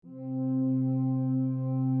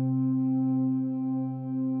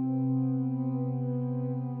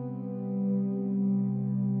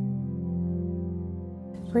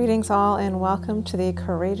Greetings all and welcome to the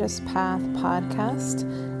Courageous Path podcast.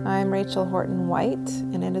 I'm Rachel Horton White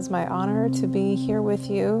and it is my honor to be here with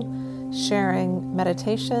you sharing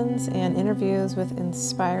meditations and interviews with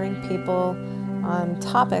inspiring people on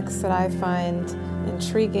topics that I find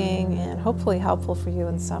intriguing and hopefully helpful for you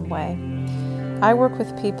in some way. I work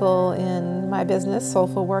with people in my business,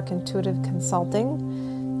 Soulful Work Intuitive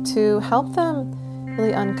Consulting, to help them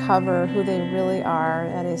really uncover who they really are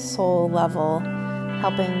at a soul level,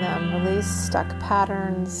 helping them release stuck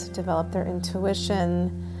patterns, develop their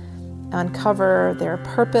intuition, uncover their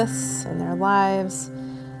purpose in their lives,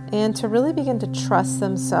 and to really begin to trust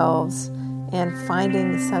themselves and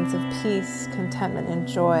finding the sense of peace, contentment, and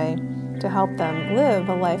joy to help them live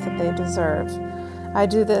a life that they deserve. I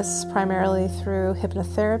do this primarily through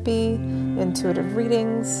hypnotherapy, intuitive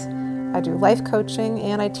readings, I do life coaching,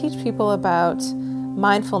 and I teach people about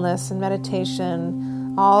mindfulness and meditation,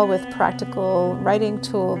 all with practical writing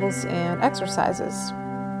tools and exercises.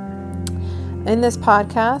 In this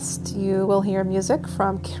podcast, you will hear music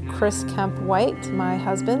from Chris Kemp White, my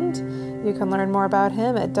husband. You can learn more about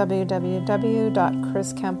him at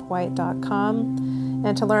www.chriskempwhite.com.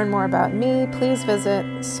 And to learn more about me, please visit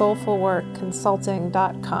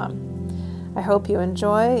soulfulworkconsulting.com. I hope you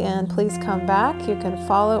enjoy, and please come back. You can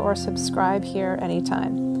follow or subscribe here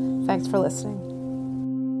anytime. Thanks for listening.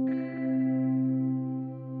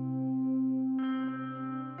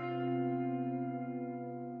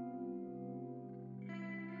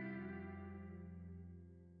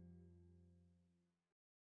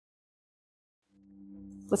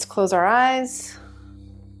 Let's close our eyes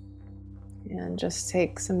and just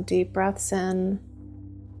take some deep breaths in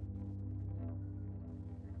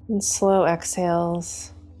and slow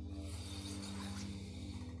exhales.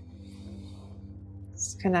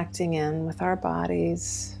 Just connecting in with our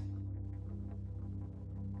bodies.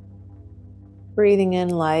 Breathing in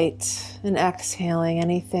light and exhaling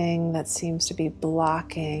anything that seems to be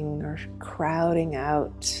blocking or crowding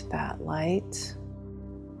out that light.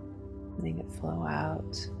 Letting it flow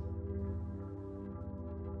out.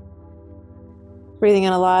 Breathing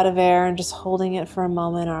in a lot of air and just holding it for a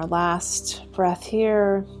moment, our last breath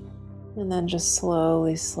here, and then just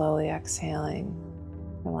slowly exhaling,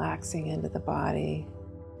 relaxing into the body,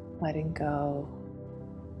 letting go,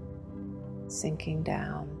 sinking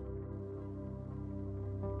down.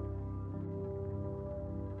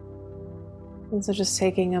 And so just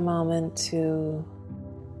taking a moment to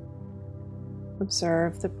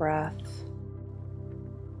observe the breath.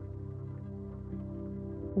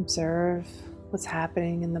 Observe what's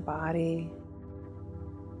happening in the body.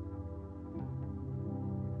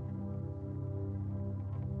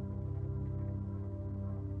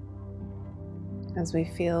 As we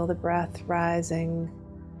feel the breath rising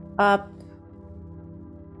up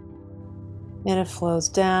and it flows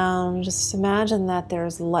down, just imagine that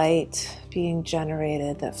there's light being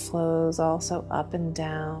generated that flows also up and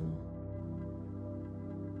down.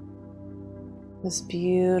 This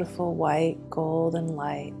beautiful white golden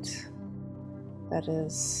light that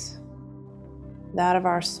is that of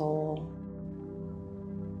our soul.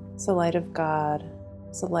 It's the light of God.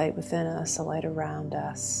 It's the light within us, the light around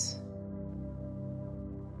us.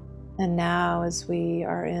 And now, as we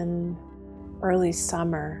are in early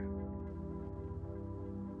summer,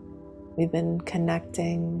 we've been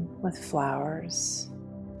connecting with flowers,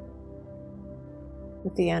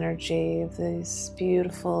 with the energy of these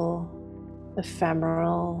beautiful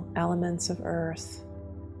ephemeral elements of earth,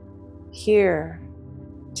 here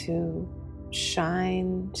to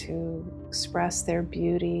shine, to express their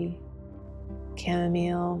beauty.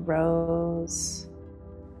 Chamomile, rose,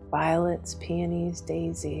 violets, peonies,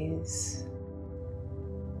 daisies.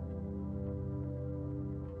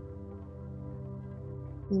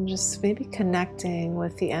 And just maybe connecting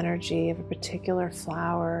with the energy of a particular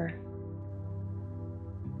flower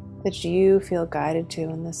that you feel guided to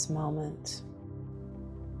in this moment.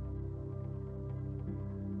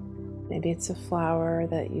 Maybe it's a flower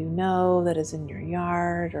that you know that is in your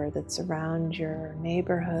yard or that's around your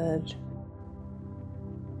neighborhood.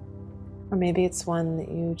 Or maybe it's one that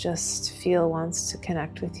you just feel wants to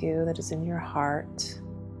connect with you, that is in your heart.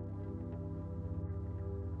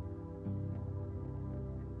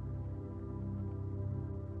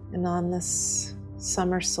 And on this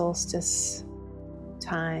summer solstice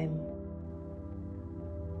time,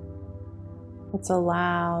 let's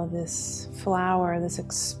allow this flower, this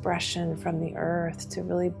expression from the earth to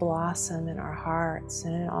really blossom in our hearts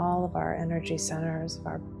and in all of our energy centers, of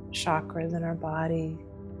our chakras in our body.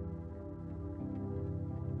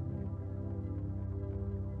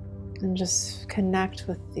 And just connect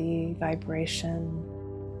with the vibration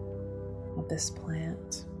of this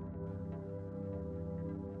plant.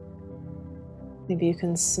 Maybe you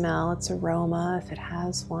can smell its aroma if it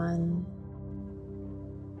has one.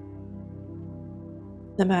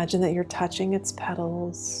 Imagine that you're touching its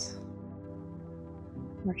petals,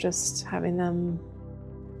 or just having them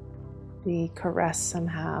be caressed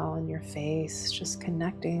somehow on your face, just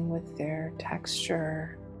connecting with their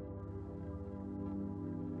texture.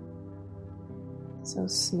 So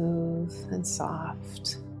smooth and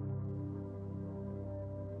soft.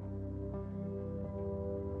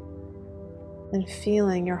 And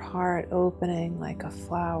feeling your heart opening like a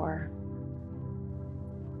flower,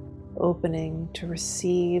 opening to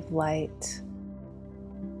receive light.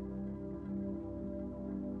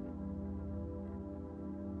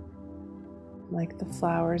 Like the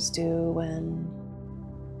flowers do when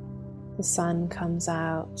the sun comes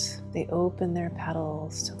out, they open their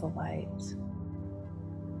petals to the light.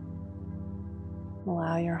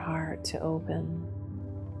 Allow your heart to open.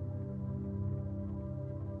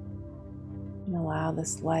 And allow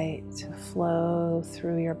this light to flow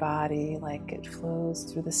through your body like it flows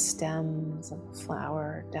through the stems of a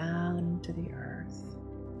flower down to the earth.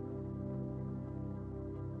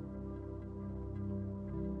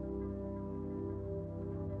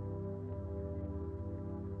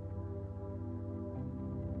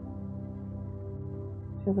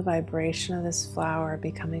 Feel the vibration of this flower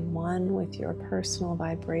becoming one with your personal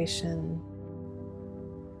vibration.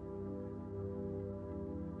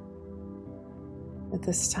 At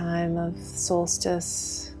this time of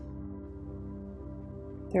solstice,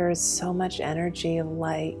 there is so much energy of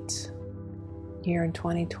light here in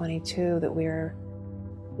 2022 that we are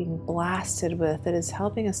being blasted with that is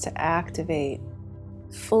helping us to activate,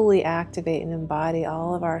 fully activate and embody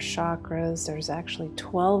all of our chakras. There's actually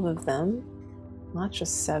 12 of them, not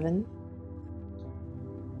just 7.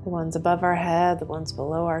 The ones above our head, the ones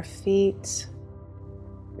below our feet.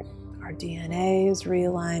 Our DNA is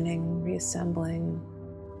realigning, reassembling.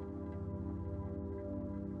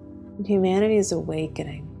 And humanity is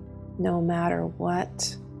awakening. No matter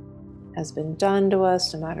what has been done to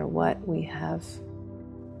us, no matter what we have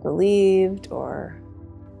believed or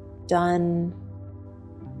done,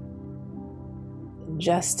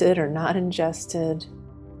 ingested or not ingested,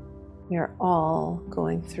 we are all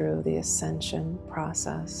going through the ascension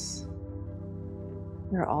process.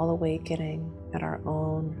 We are all awakening at our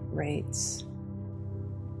own rates.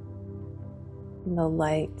 And the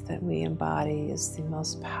light that we embody is the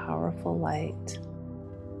most powerful light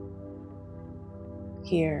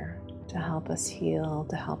here to help us heal,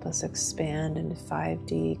 to help us expand into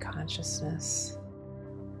 5D consciousness.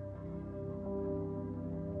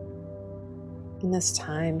 In this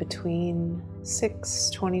time between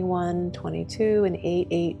 6/21/22 and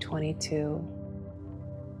 8/8/22,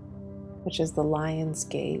 which is the Lion's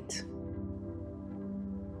Gate.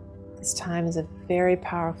 This time is a very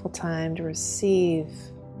powerful time to receive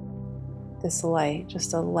this light,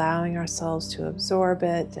 just allowing ourselves to absorb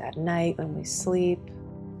it at night when we sleep,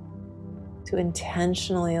 to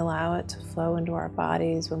intentionally allow it to flow into our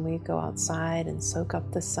bodies when we go outside and soak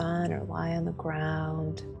up the sun or lie on the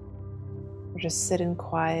ground, or just sit in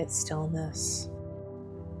quiet stillness,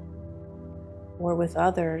 or with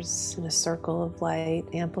others in a circle of light,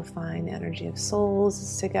 amplifying the energy of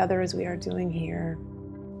souls together as we are doing here.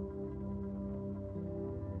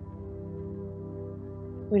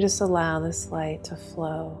 We just allow this light to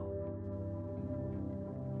flow,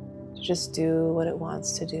 to just do what it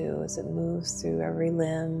wants to do as it moves through every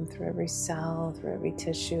limb, through every cell, through every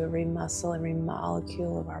tissue, every muscle, every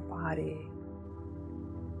molecule of our body.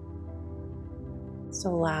 Just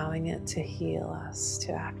allowing it to heal us,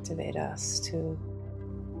 to activate us, to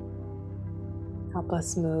help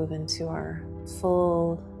us move into our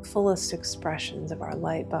fullest expressions of our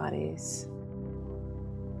light bodies,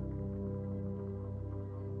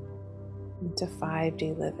 into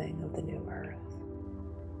 5D living of the new earth.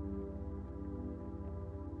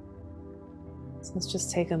 So let's just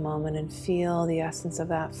take a moment and feel the essence of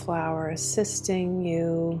that flower assisting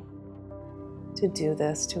you to do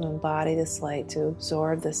this, to embody this light, to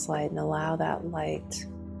absorb this light, and allow that light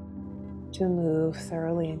to move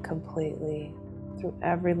thoroughly and completely through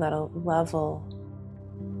every level,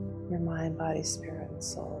 your mind, body, spirit, and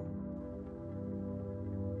soul.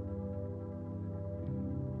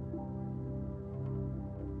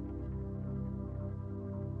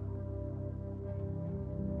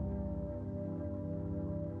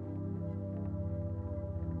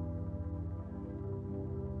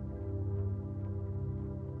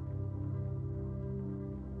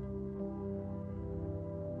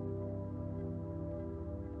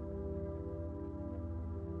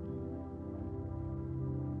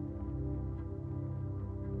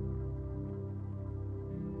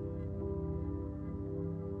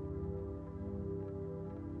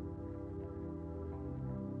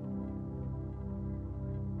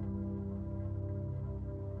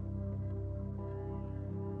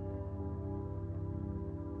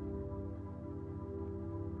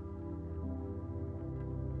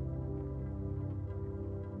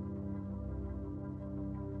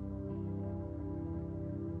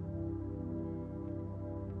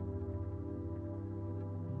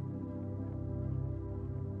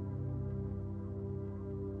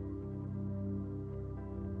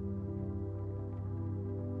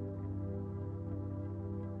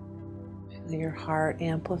 your heart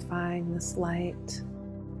amplifying this light.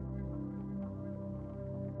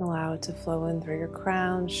 Allow it to flow in through your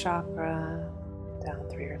crown chakra, down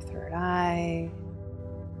through your third eye,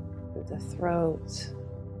 through the throat,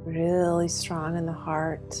 really strong in the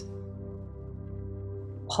heart,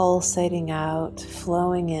 pulsating out,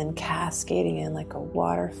 flowing in, cascading in like a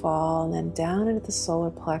waterfall, and then down into the solar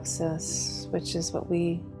plexus, which is what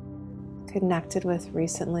we connected with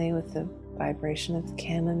recently with the vibration of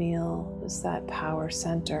chamomile. Is that power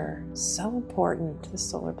center, so important, the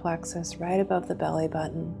solar plexus right above the belly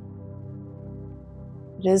button.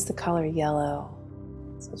 It is the color yellow,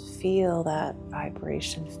 so feel that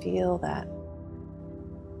vibration, feel that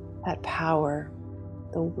power,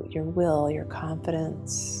 your will, your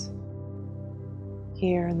confidence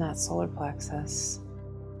here in that solar plexus.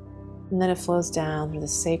 And then it flows down through the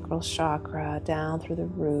sacral chakra, down through the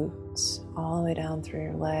roots, all the way down through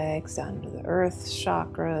your legs, down into the earth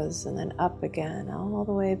chakras, and then up again, all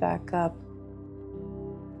the way back up.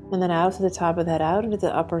 And then out to the top of that, out into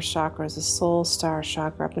the upper chakras, the soul star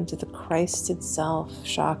chakra, up into the Christed self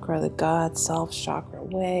chakra, the God self chakra,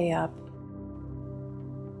 way up.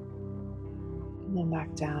 And then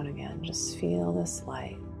back down again. Just feel this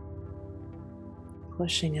light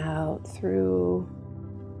pushing out through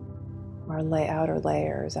our outer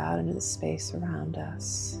layers, out into the space around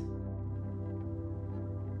us.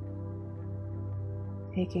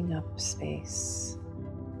 Taking up space,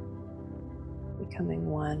 becoming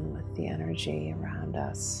one with the energy around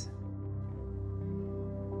us.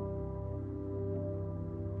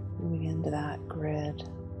 Moving into that grid,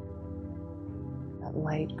 that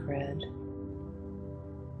light grid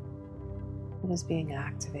that is being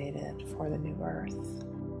activated for the new earth,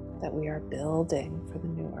 that we are building for the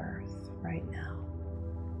new earth right now.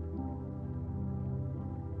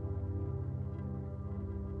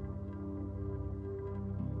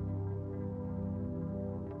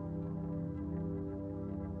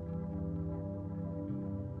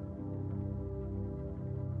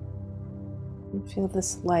 And feel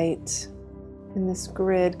this light in this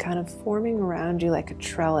grid kind of forming around you like a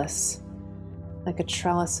trellis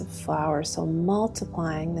of flowers. So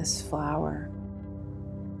multiplying this flower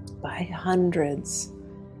by hundreds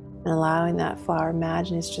and allowing that flower,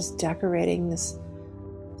 imagine it's just decorating this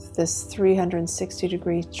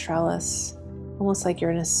 360-degree trellis, almost like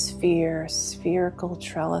you're in a spherical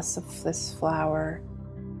trellis of this flower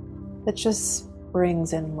that just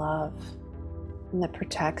brings in love and that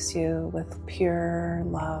protects you with pure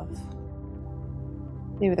love.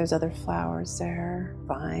 Maybe there's other flowers there,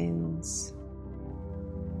 vines,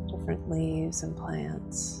 different leaves and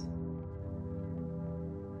plants.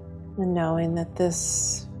 And knowing that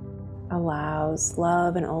this allows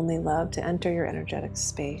love and only love to enter your energetic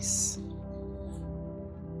space.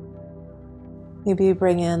 Maybe you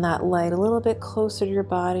bring in that light a little bit closer to your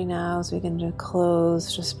body now as we begin to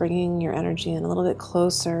close, just bringing your energy in a little bit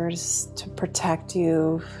closer just to protect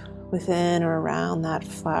you within or around that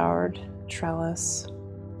flowered trellis.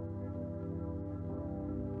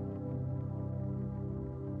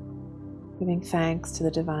 Giving thanks to the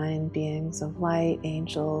divine beings of light,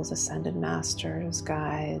 angels, ascended masters,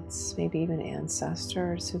 guides, maybe even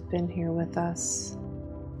ancestors who've been here with us,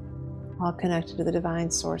 all connected to the divine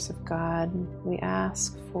source of God. We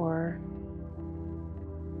ask for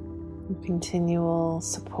continual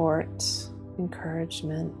support,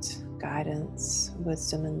 encouragement, guidance,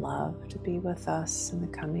 wisdom, and love to be with us in the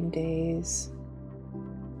coming days,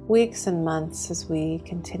 weeks, and months as we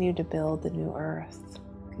continue to build the new earth.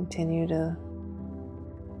 Continue to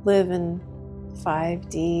live in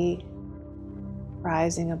 5D,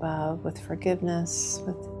 rising above with forgiveness,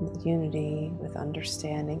 with unity, with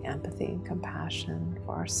understanding, empathy, and compassion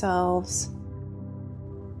for ourselves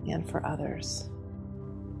and for others.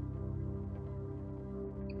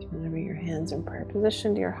 Whenever your hands are in prayer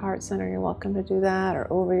position to your heart center, you're welcome to do that, or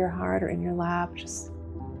over your heart or in your lap, just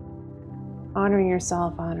honoring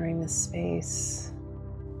yourself, honoring this space.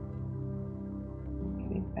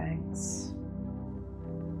 Thanks.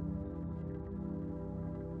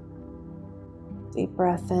 Deep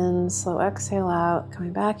breath in, slow exhale out,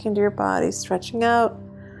 coming back into your body, stretching out.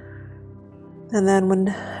 And then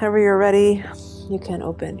whenever you're ready, you can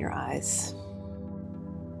open your eyes.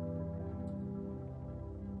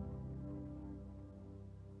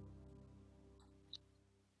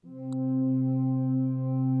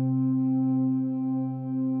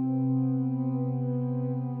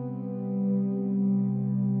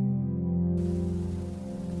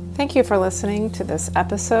 Thank you for listening to this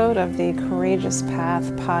episode of the Courageous Path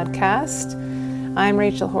podcast. I'm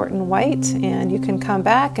Rachel Horton White, and you can come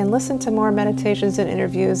back and listen to more meditations and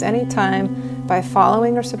interviews anytime by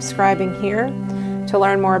following or subscribing here. To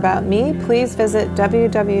learn more about me, please visit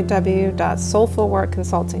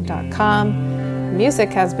www.soulfulworkconsulting.com. Music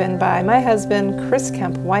has been by my husband, Chris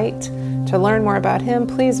Kemp White. To learn more about him,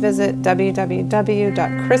 please visit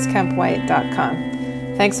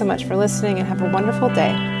www.chriskempwhite.com. Thanks so much for listening and have a wonderful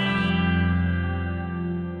day.